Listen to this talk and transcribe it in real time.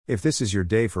If this is your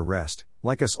day for rest,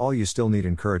 like us all, you still need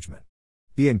encouragement.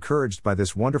 Be encouraged by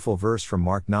this wonderful verse from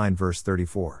Mark 9 verse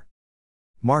 34.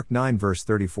 Mark 9 verse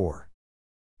 34.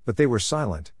 But they were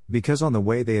silent, because on the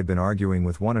way they had been arguing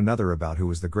with one another about who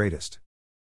was the greatest.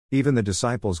 Even the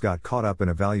disciples got caught up in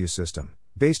a value system,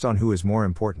 based on who is more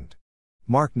important.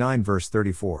 Mark 9 verse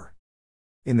 34.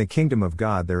 In the kingdom of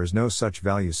God there is no such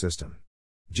value system.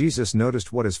 Jesus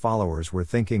noticed what his followers were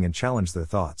thinking and challenged their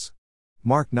thoughts.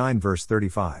 Mark 9 verse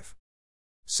 35.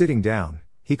 Sitting down,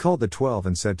 he called the 12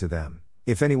 and said to them,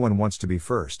 "If anyone wants to be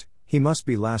first, he must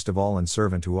be last of all and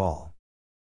servant to all."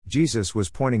 Jesus was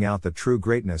pointing out that true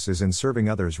greatness is in serving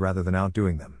others rather than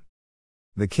outdoing them.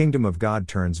 The kingdom of God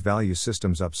turns value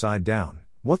systems upside down.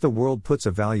 What the world puts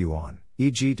a value on,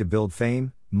 e.g. to build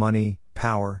fame, money,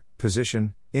 power,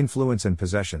 position, influence and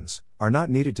possessions, are not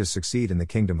needed to succeed in the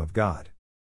kingdom of God.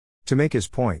 To make his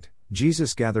point,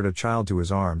 Jesus gathered a child to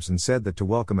his arms and said that to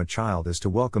welcome a child is to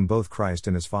welcome both Christ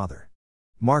and his Father.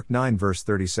 Mark 9 verse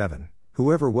 37,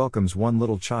 "Whoever welcomes one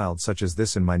little child such as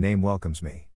this in my name welcomes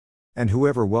me. And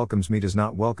whoever welcomes me does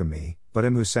not welcome me, but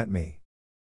him who sent me."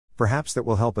 Perhaps that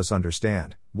will help us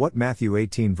understand what Matthew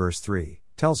 18 verse 3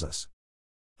 tells us.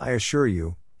 "I assure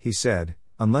you," he said,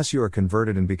 "unless you are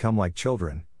converted and become like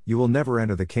children, you will never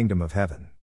enter the kingdom of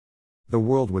heaven." The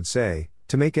world would say,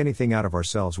 to make anything out of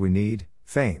ourselves we need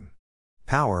fame,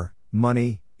 power,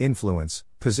 money, influence,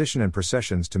 position and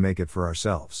possessions to make it for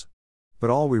ourselves. But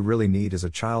all we really need is a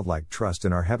childlike trust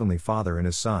in our Heavenly Father and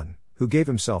His Son, who gave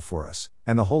Himself for us,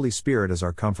 and the Holy Spirit as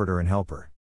our comforter and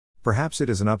helper. Perhaps it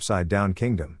is an upside-down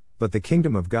kingdom, but the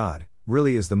kingdom of God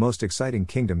really is the most exciting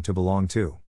kingdom to belong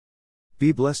to.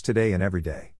 Be blessed today and every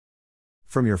day.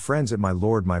 From your friends at My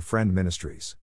Lord My Friend Ministries.